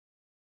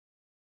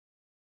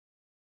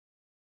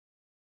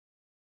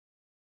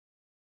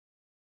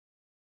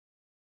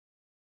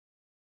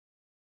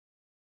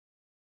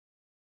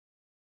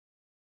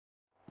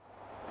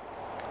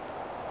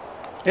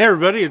Hey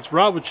everybody, it's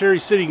Rob with Cherry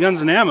City Guns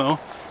and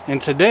Ammo,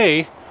 and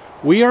today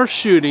we are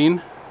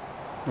shooting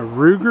a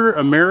Ruger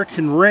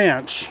American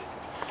Ranch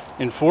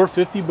in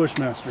 450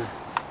 Bushmaster.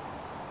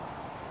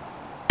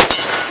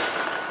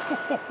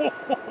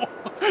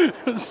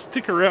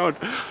 Stick around.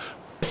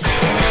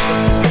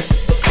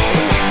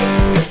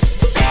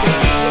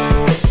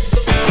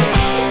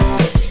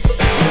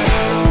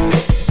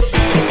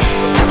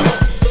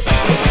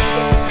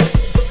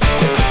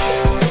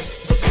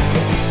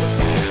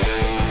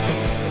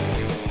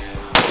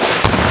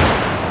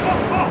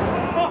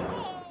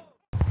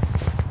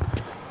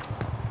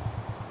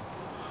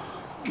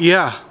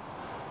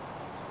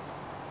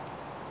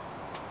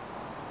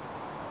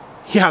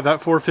 Yeah,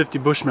 that 450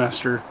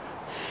 Bushmaster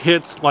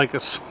hits like a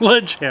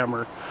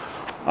sledgehammer.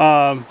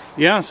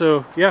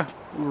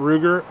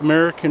 Ruger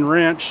American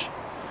Ranch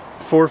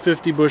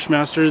 450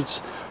 Bushmaster.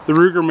 It's the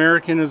Ruger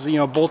American is, you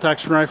know, bolt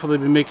action rifle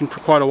they've been making for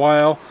quite a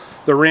while.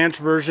 The Ranch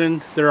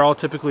version, they're all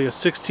typically a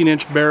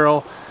 16-inch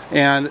barrel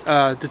and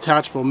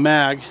detachable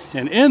mag.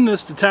 And in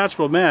this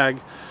detachable mag,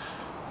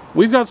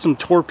 we've got some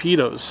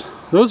torpedoes.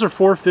 Those are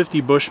 450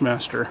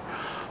 Bushmaster.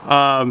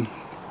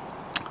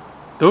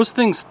 Those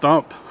things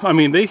thump. I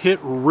mean, they hit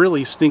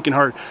really stinking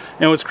hard.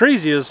 And what's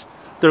crazy is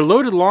they're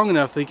loaded long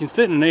enough they can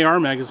fit in an AR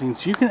magazine,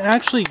 so you can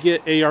actually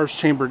get ARs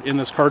chambered in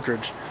this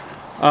cartridge.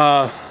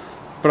 But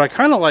I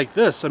kind of like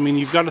this. I mean,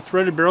 you've got a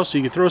threaded barrel, so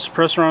you can throw a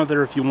suppressor on it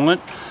there if you want.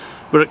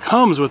 But it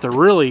comes with a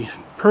really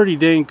pretty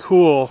dang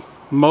cool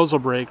muzzle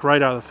brake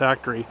right out of the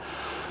factory,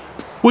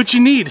 which you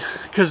need,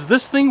 because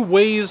this thing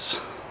weighs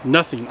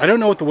nothing. I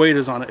don't know what the weight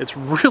is on it. It's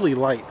really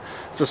light.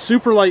 It's a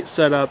super light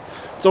setup.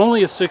 It's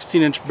only a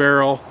 16-inch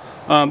barrel.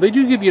 They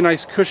do give you a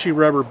nice cushy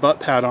rubber butt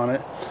pad on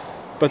it,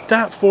 but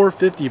that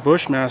 450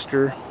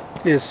 Bushmaster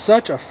is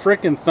such a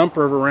frickin'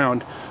 thumper of a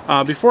round.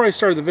 Before I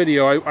started the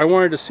video, I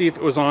wanted to see if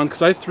it was on,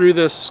 because I threw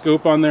this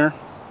scope on there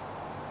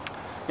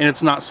and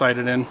it's not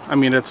sighted in. I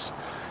mean, it's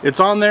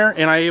on there,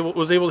 and I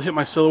was able to hit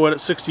my silhouette at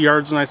 60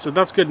 yards, and I said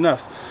that's good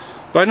enough.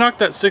 But I knocked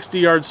that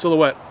 60-yard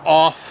silhouette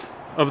off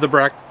of the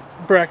bracket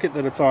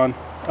that it's on.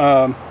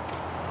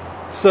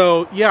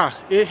 So yeah,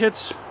 it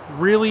hits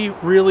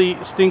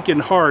really stinking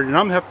hard, and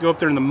I'm gonna have to go up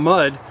there in the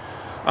mud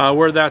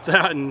where that's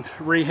at and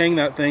rehang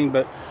that thing,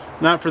 but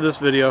not for this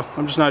video.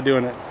 I'm just not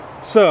doing it.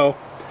 So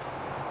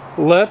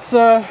let's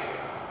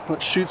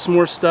shoot some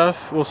more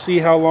stuff. We'll see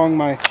how long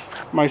my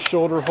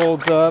shoulder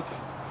holds up.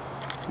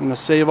 I'm gonna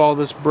save all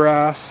this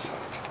brass,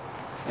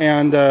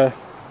 and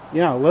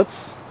yeah,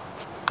 let's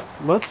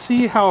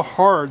see how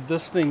hard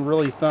this thing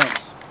really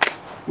thumps.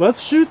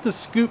 Let's shoot the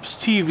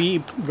Scoops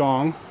TV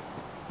gong.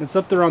 It's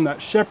up there on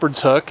that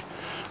shepherd's hook,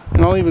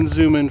 and I'll even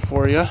zoom in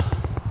for you.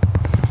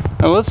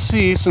 Now let's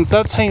see, since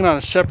that's hanging on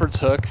a shepherd's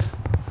hook,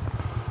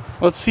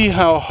 let's see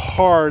how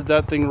hard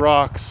that thing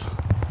rocks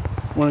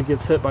when it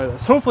gets hit by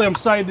this. Hopefully I'm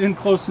sighted in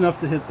close enough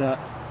to hit that.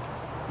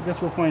 I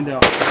guess we'll find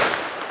out.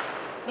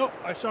 Nope,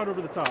 I shot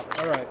over the top.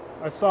 Alright,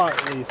 I saw it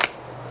at least.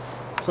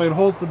 So I can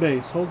hold the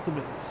base, hold the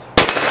base.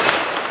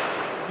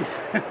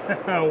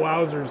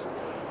 Wowzers.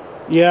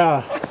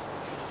 Yeah,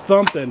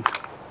 thumping.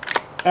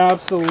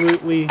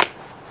 Absolutely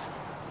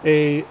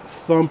a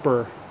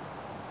thumper.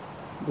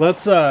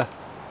 Let's what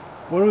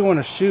do we want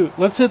to shoot?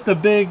 Let's hit the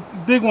big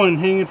one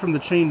hanging from the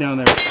chain down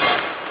there.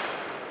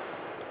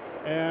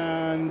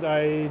 And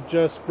I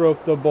just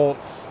broke the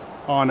bolts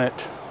on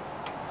it.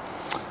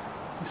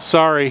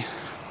 Sorry.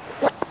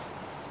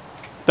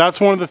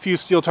 That's one of the few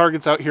steel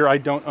targets out here I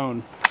don't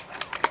own.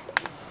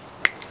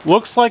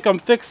 Looks like I'm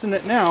fixing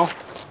it now.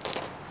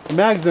 The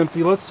mag's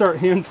empty. Let's start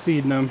hand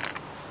feeding them.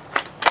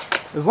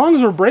 As long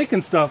as we're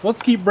breaking stuff,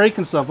 let's keep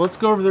breaking stuff. Let's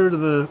go over there to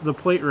the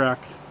plate rack.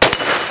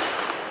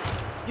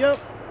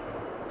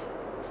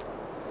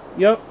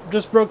 Yep,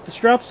 just broke the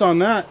straps on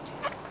that.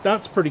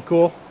 That's pretty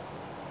cool.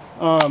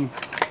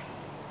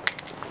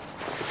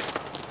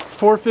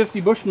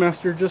 450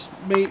 Bushmaster just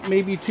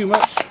may be too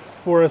much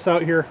for us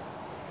out here.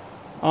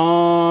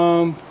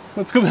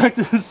 Let's go back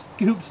to the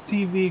Scoops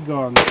TV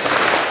gong.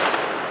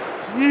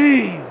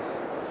 Jeez.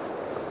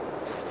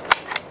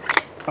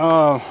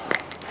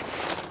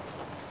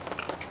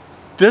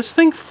 This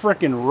thing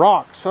frickin'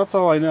 rocks, that's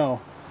all I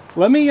know.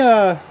 Let me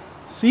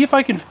see if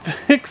I can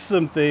fix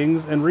some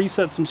things and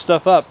reset some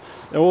stuff up,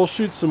 and we'll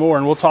shoot some more,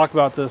 and we'll talk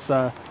about this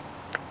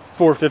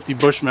 450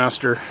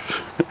 Bushmaster.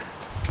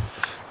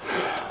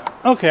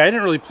 Okay, I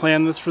didn't really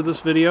plan this for this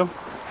video,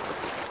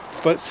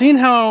 but seeing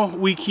how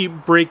we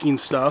keep breaking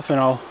stuff, and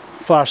I'll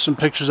flash some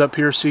pictures up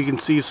here so you can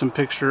see some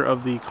picture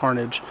of the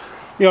carnage.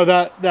 You know,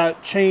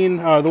 that chain,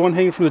 the one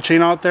hanging from the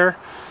chain out there,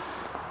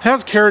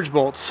 has carriage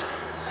bolts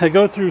that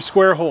go through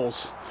square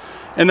holes,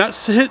 and that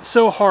hit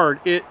so hard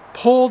it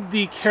pulled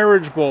the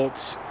carriage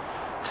bolts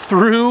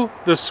through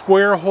the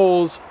square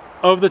holes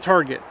of the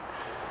target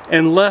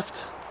and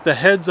left the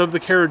heads of the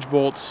carriage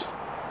bolts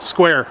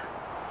square.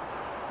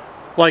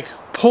 Like,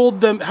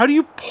 pulled them. How do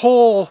you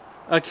pull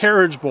a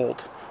carriage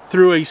bolt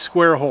through a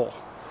square hole?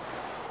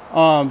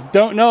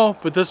 Don't know,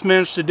 but this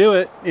managed to do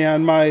it.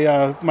 And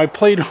my my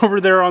plate over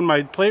there on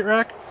my plate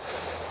rack,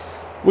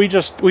 we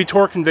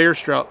tore conveyor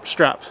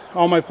strap.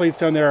 All my plates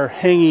down there are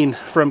hanging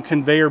from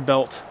conveyor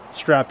belt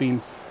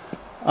strapping.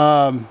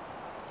 So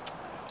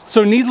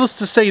needless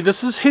to say,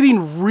 this is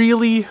hitting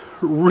really,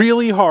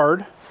 really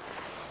hard.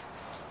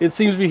 It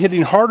seems to be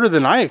hitting harder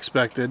than I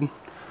expected.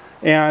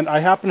 And I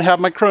happen to have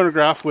my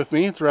chronograph with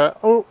me. It's right,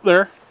 oh,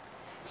 there.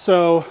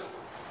 So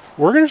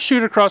we're going to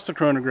shoot across the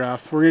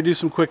chronograph. We're going to do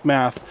some quick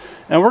math.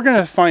 And we're going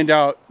to find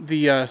out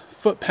the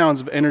foot-pounds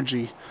of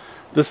energy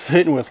this is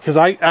hitting with. Because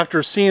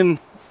after seeing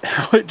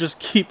how it just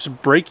keeps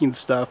breaking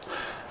stuff,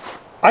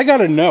 I got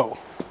to know.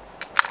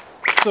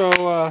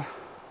 So,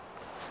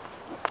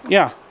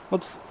 yeah,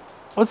 let's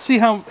see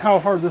how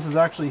hard this is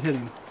actually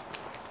hitting.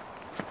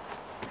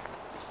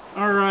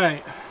 All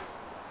right.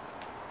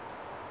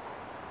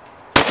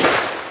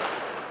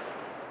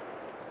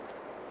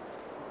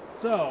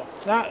 So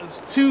that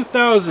is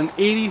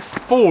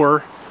 2,084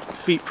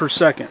 feet per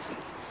second.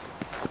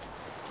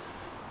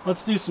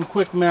 Let's do some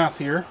quick math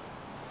here.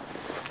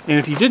 And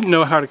if you didn't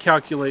know how to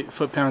calculate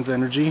foot-pounds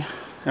energy,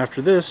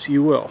 after this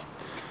you will.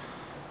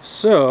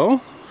 So,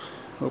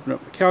 open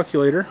up the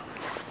calculator.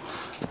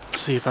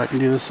 See if I can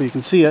do this so you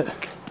can see it.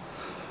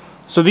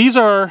 So these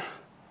are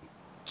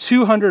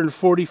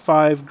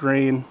 245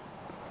 grain.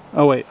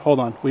 Oh wait, hold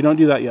on. We don't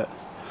do that yet.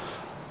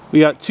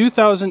 We got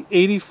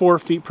 2,084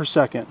 feet per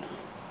second.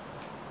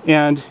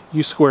 And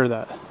you square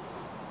that.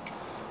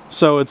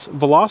 So it's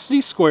velocity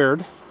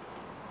squared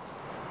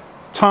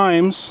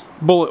times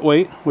bullet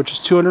weight, which is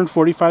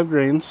 245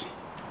 grains,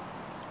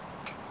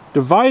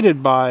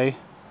 divided by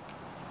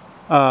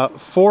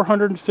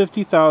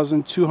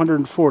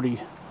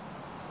 450,240.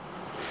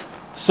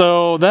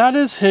 So that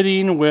is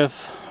hitting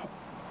with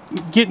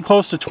getting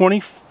close to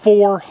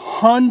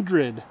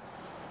 2,400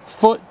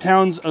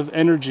 foot-pounds of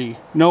energy.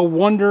 No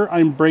wonder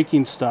I'm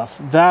breaking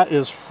stuff. That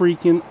is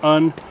freaking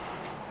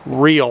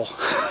unreal.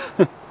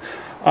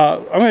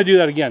 I'm going to do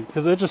that again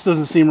because it just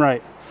doesn't seem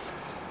right.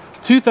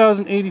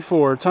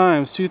 2,084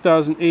 times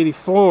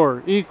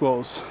 2,084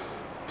 equals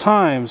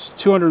times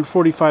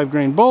 245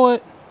 grain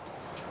bullet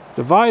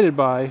divided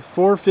by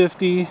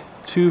 450,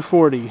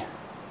 240.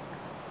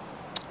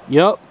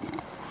 Yep.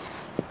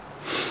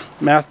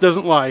 Math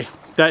doesn't lie.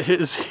 That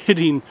is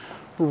hitting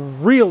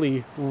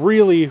really,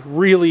 really,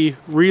 really,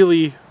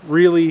 really,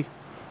 really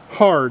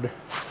hard.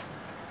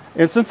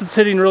 And since it's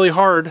hitting really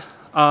hard,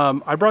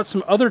 I brought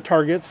some other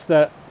targets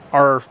that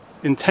are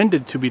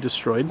intended to be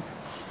destroyed.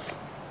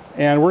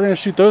 And we're going to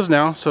shoot those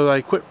now so that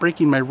I quit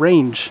breaking my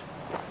range.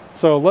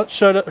 So let's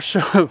set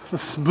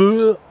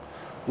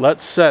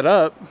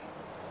up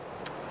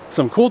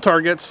some cool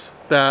targets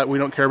that we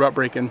don't care about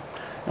breaking.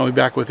 I'll be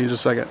back with you in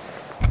just a second.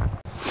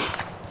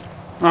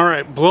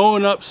 Alright,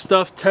 blowing up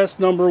stuff test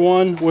number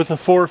 1 with a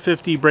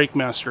 450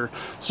 Bushmaster.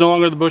 It's no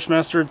longer the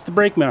Bushmaster, it's the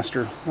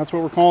Bushmaster. That's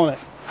what we're calling it.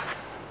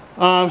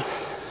 Down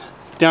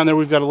there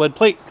we've got a lead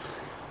plate.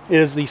 It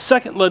is the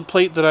second lead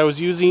plate that I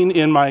was using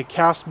in my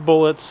cast lead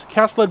bullets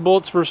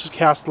versus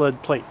cast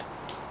lead plate.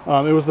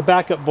 It was the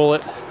backup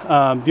bullet.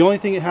 The only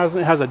thing it has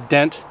a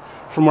dent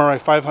from where my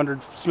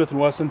 500 Smith &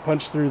 Wesson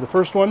punched through the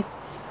first one.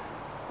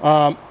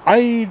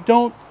 I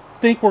don't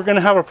think we're going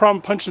to have a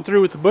problem punching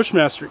through with the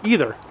Bushmaster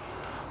either.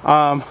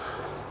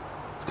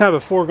 It's kind of a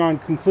foregone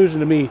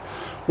conclusion to me.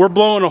 We're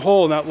blowing a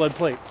hole in that lead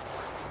plate.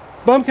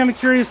 But I'm kind of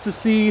curious to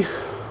see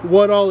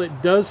what all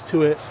it does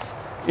to it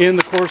in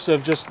the course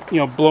of just, you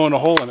know, blowing a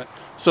hole in it.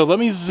 So let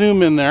me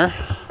zoom in there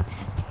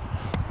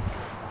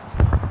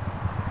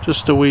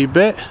just a wee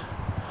bit.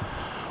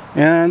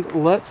 And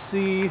let's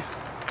see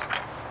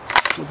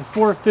what the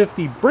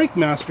 450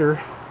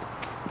 Bushmaster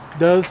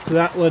does to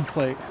that lead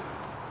plate.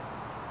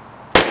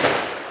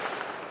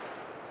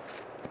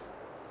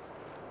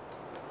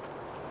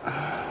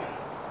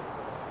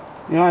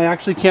 You know, I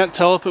actually can't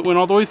tell if it went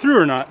all the way through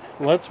or not.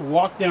 Let's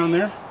walk down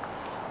there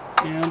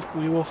and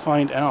we will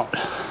find out.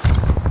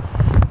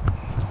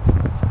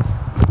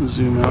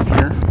 Zoom out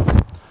here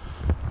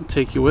and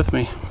take you with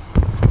me.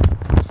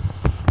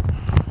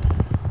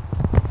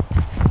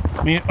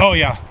 Oh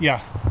yeah,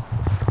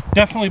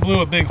 definitely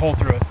blew a big hole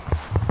through it.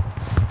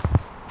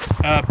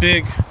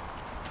 Big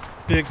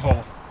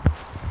hole.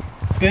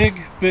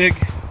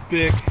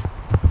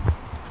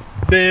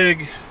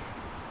 Big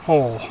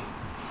hole.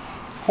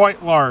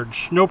 Quite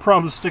large. No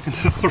problem sticking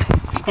the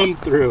thumb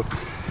through.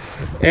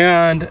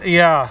 And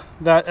yeah,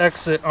 that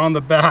exit on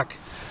the back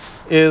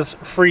is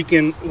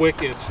freaking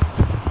wicked.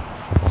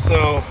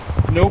 So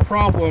no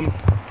problem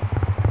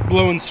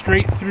blowing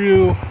straight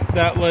through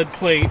that lead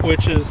plate,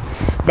 which is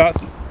about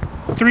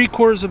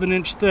 3/4 of an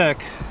inch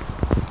thick.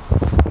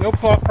 No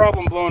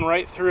problem blowing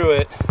right through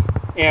it,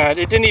 and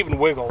it didn't even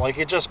wiggle. Like,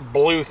 it just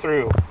blew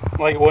through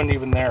like it wasn't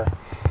even there.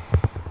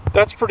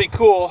 That's pretty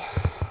cool.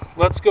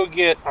 Let's go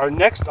get our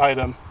next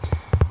item,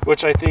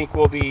 which I think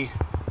will be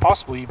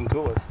possibly even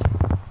cooler.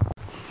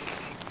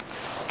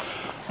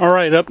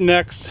 Alright, up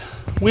next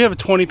we have a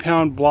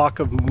 20-pound block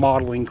of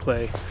modeling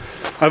clay.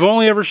 I've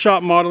only ever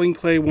shot modeling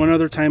clay one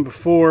other time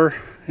before,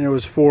 and it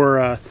was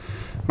for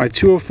my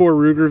 204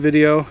 Ruger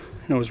video.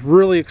 It was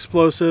really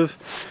explosive,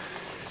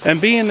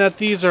 and being that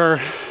these are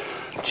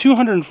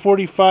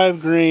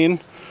 245 grain,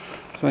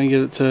 so I can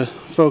get it to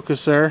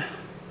focus there.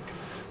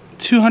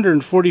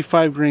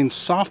 245 grain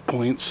soft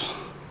points.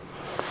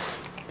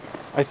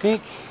 I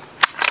think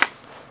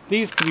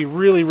these could be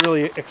really,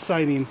 really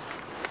exciting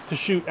to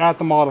shoot at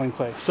the modeling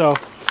clay. So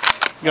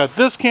got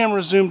this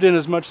camera zoomed in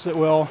as much as it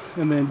will,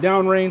 and then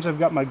downrange I've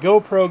got my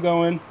GoPro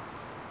going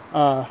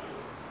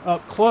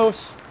up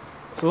close.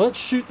 So let's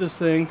shoot this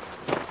thing,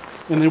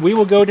 and then we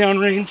will go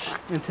downrange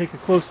and take a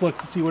close look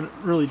to see what it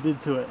really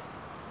did to it.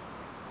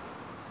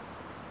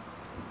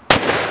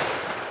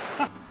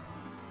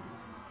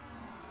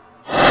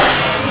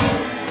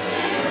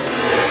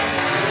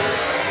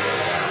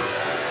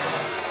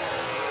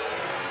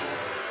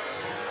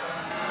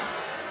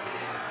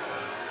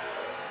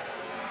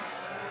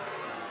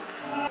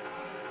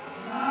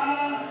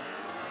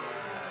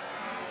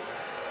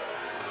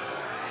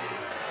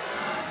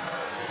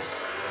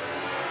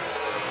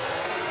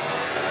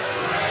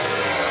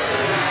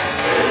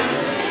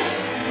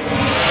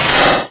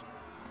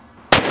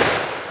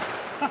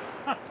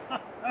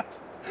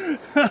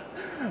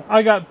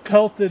 I got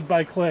pelted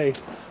by clay.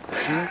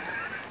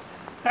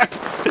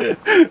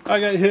 I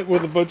got hit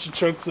with a bunch of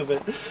chunks of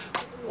it.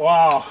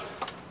 Wow.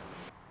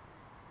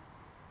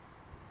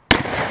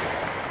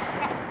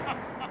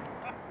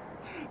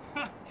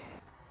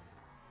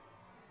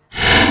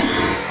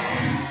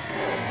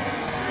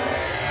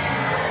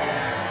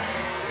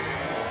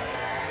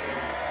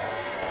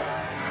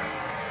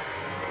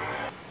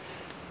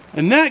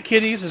 And that,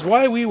 kiddies, is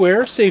why we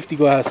wear safety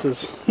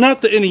glasses.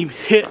 Not that any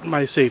hit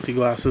my safety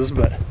glasses,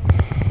 but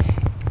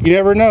you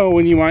never know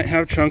when you might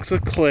have chunks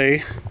of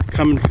clay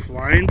coming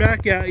flying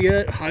back at you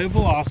at high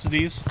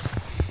velocities.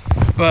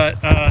 But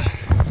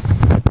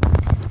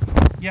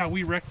yeah,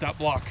 we wrecked that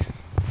block.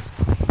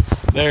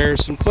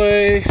 There's some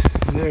clay,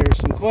 and there's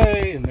some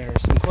clay, and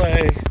there's some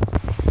clay,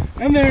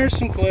 and there's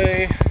some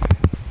clay,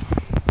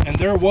 and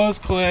there was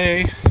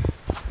clay,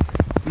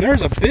 and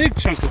there's a big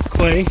chunk of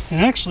clay,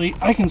 and actually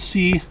I can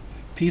see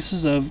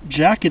pieces of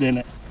jacket in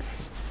it.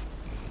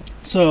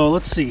 So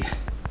let's see.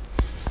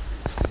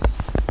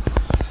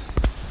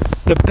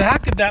 The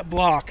back of that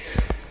block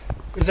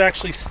is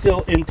actually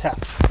still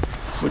intact,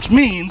 which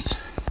means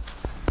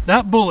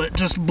that bullet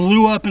just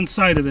blew up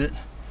inside of it,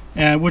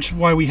 and which is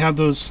why we have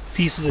those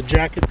pieces of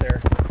jacket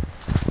there.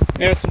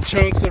 We had some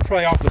chunks that are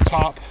probably off the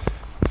top,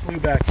 flew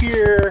back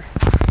here.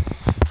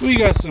 We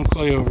got some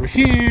clay over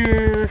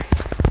here.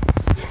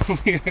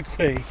 We got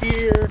clay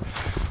here.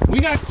 We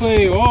got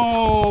clay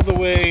all the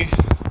way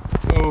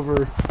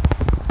over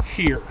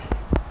here.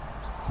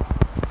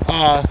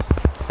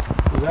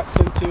 Is that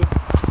clay too?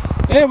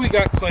 And we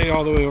got clay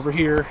all the way over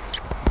here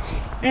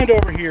and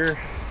over here,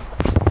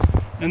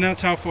 and that's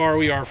how far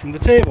we are from the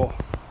table.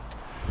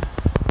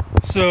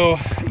 So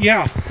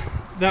yeah,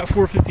 that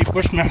 450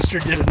 Bushmaster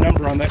did a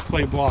number on that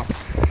clay block.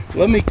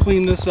 Let me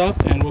clean this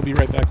up and we'll be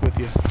right back with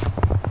you.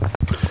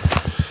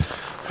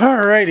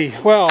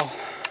 Alrighty, well,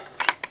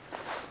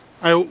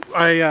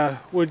 I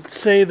would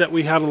say that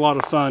we had a lot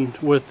of fun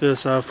with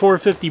this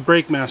 450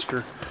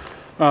 Breakmaster.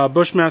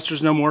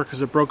 Bushmaster's no more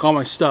because it broke all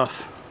my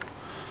stuff.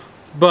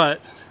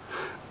 But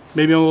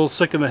maybe I'm a little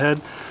sick in the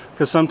head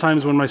because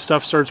sometimes when my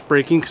stuff starts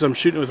breaking, because I'm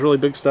shooting with really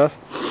big stuff,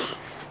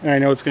 and I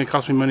know it's going to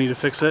cost me money to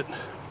fix it,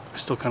 I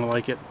still kind of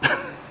like it.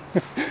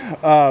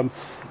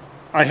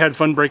 I had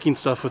fun breaking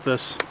stuff with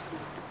this.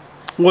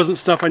 It wasn't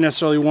stuff I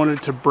necessarily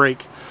wanted to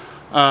break,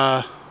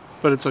 but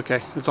it's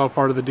okay. It's all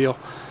part of the deal.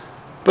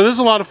 But this is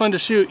a lot of fun to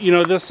shoot. You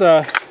know, this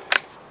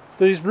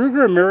these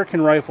Ruger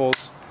American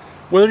rifles,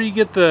 whether you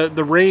get the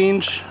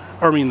range,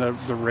 or I mean the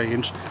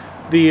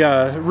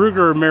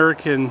Ruger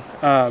American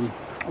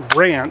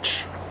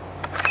Ranch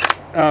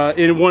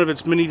in one of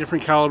its many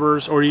different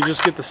calibers, or you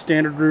just get the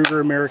standard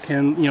Ruger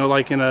American, you know,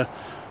 like in a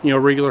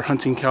regular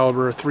hunting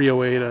caliber, a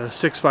 308, a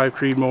 6.5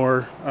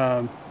 Creedmoor,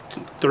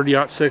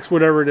 30-06,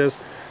 whatever it is.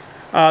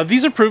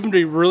 These have proven to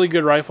be really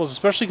good rifles,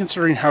 especially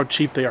considering how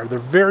cheap they are. They're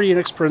very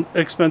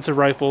inexpensive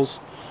rifles.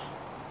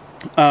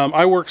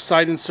 I work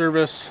side-in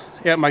service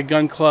at my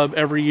gun club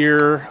every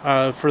year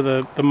for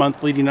the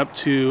month leading up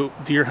to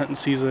deer hunting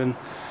season.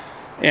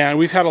 And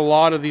we've had a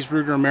lot of these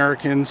Ruger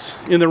Americans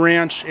in the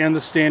ranch and the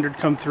standard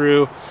come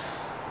through.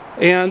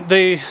 And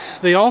they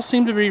all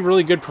seem to be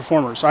really good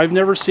performers. I've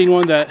never seen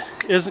one that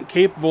isn't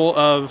capable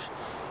of,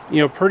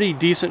 pretty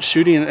decent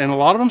shooting, and a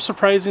lot of them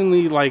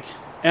surprisingly like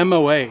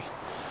MOA.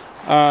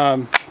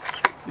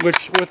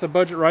 Which with a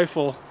budget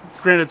rifle,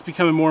 granted it's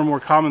becoming more and more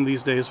common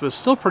these days, but it's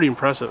still pretty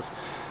impressive.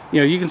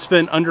 You can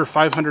spend under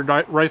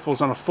 500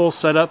 rifles on a full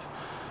setup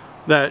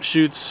that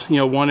shoots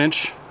 1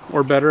 inch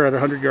or better at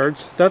 100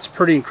 yards. That's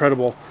pretty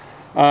incredible.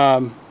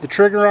 The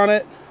trigger on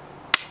it,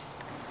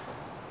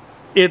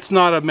 it's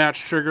not a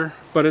match trigger,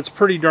 but it's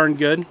pretty darn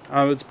good.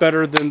 It's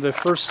better than the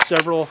first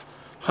several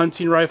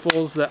hunting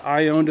rifles that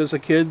I owned as a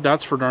kid,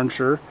 that's for darn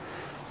sure.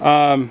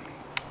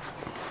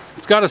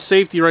 It's got a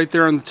safety right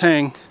there on the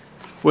tang,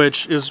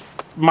 which is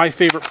my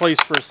favorite place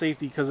for a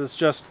safety because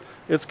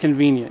it's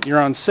convenient. You're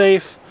on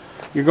safe,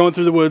 you're going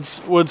through the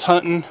woods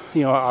hunting.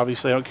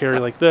 Obviously I don't carry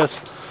like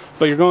this,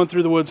 but you're going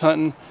through the woods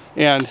hunting,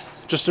 and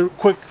just a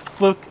quick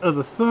flick of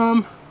the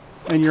thumb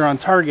and you're on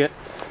target.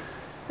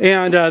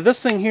 And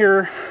this thing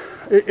here,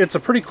 it's a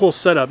pretty cool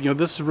setup. You know,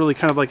 this is really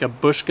kind of like a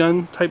bush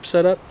gun type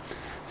setup.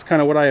 It's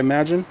kind of what I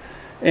imagine.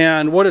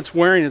 And what it's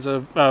wearing is a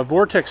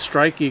Vortex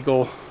Strike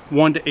Eagle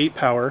 1 to 8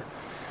 power.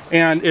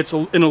 And it's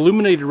an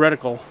illuminated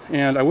reticle.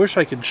 And I wish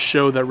I could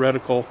show that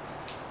reticle.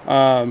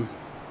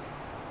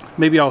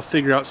 Maybe I'll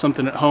figure out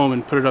something at home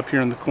and put it up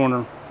here in the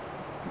corner.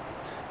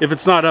 If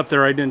it's not up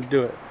there, I didn't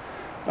do it.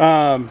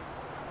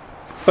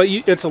 But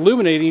it's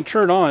illuminating, you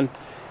turn it on,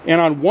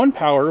 and on 1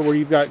 power, where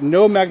you've got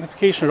no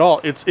magnification at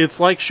all, it's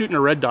like shooting a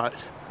red dot.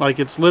 Like,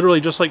 it's literally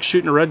just like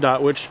shooting a red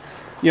dot, which,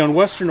 you know, in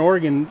Western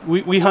Oregon,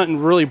 we hunt in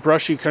really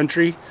brushy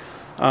country.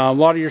 A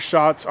lot of your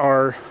shots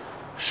are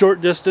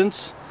short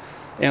distance,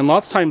 and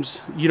lots of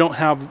times you don't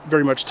have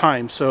very much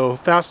time. So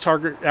fast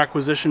target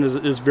acquisition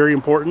is very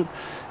important.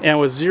 And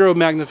with 0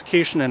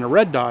 magnification and a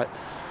red dot,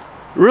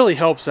 it really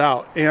helps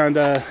out. And,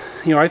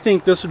 you know, I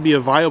think this would be a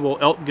viable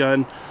elk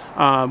gun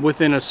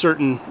within a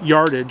certain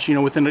yardage. You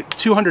know, within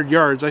 200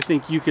 yards, I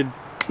think you could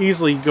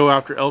easily go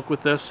after elk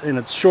with this, and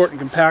it's short and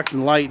compact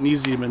and light and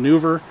easy to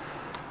maneuver.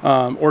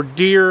 Or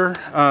deer.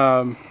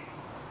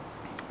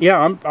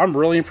 Yeah, I'm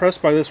really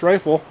impressed by this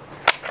rifle.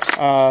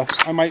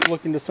 I might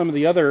look into some of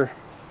the other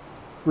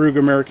Ruger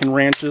American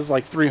Ranches,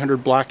 like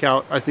 300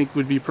 Blackout. I think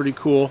would be pretty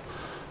cool.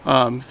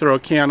 Throw a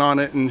can on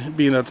it, and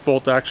being that it's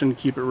bolt action,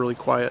 keep it really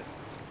quiet.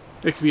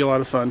 It could be a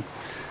lot of fun.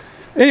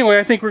 Anyway,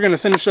 I think we're going to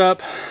finish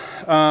up.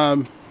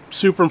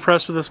 Super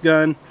impressed with this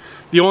gun.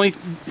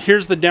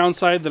 Here's the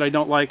downside that I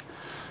don't like.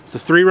 It's a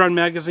 3-round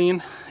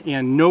magazine,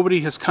 and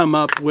nobody has come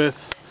up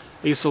with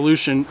a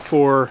solution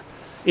for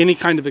any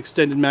kind of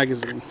extended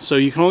magazine. So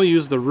you can only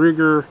use the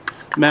Ruger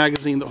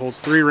magazine that holds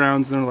 3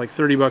 rounds, and they're like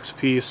 30 bucks a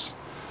piece.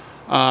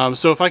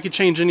 So if I could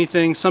change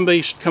anything,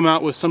 somebody should come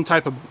out with some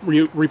type of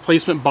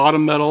replacement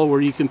bottom metal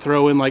where you can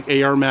throw in like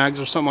AR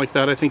mags or something like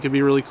that. I think it'd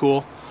be really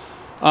cool.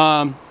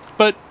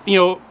 But, you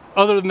know,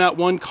 other than that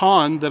one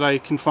con that I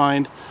can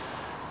find,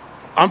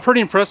 I'm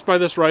pretty impressed by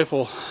this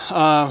rifle.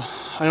 I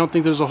don't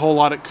think there's a whole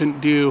lot it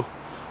couldn't do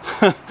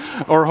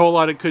or a whole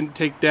lot it couldn't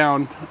take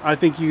down. I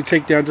think you can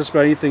take down just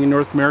about anything in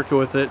North America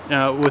with it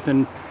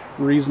within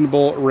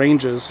reasonable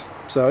ranges.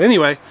 So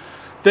anyway,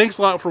 thanks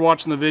a lot for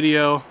watching the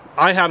video.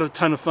 I had a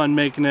ton of fun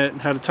making it,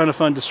 had a ton of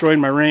fun destroying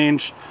my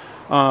range.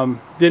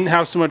 Didn't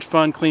have so much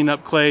fun cleaning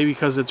up clay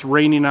because it's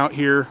raining out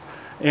here,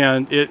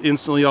 and it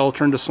instantly all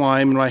turned to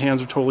slime and my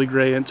hands are totally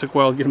gray, and it took a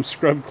while to get them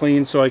scrubbed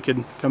clean so I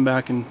could come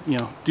back and, you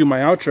know, do my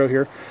outro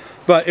here.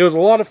 But it was a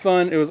lot of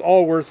fun. It was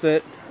all worth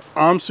it.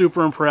 I'm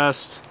super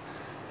impressed.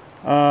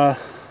 Yeah,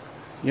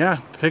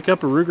 pick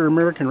up a Ruger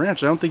American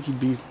Ranch. I don't think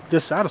you'd be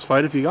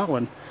dissatisfied if you got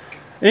one.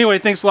 Anyway,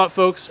 thanks a lot,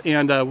 folks,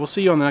 and we'll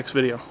see you on the next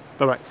video.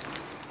 Bye-bye.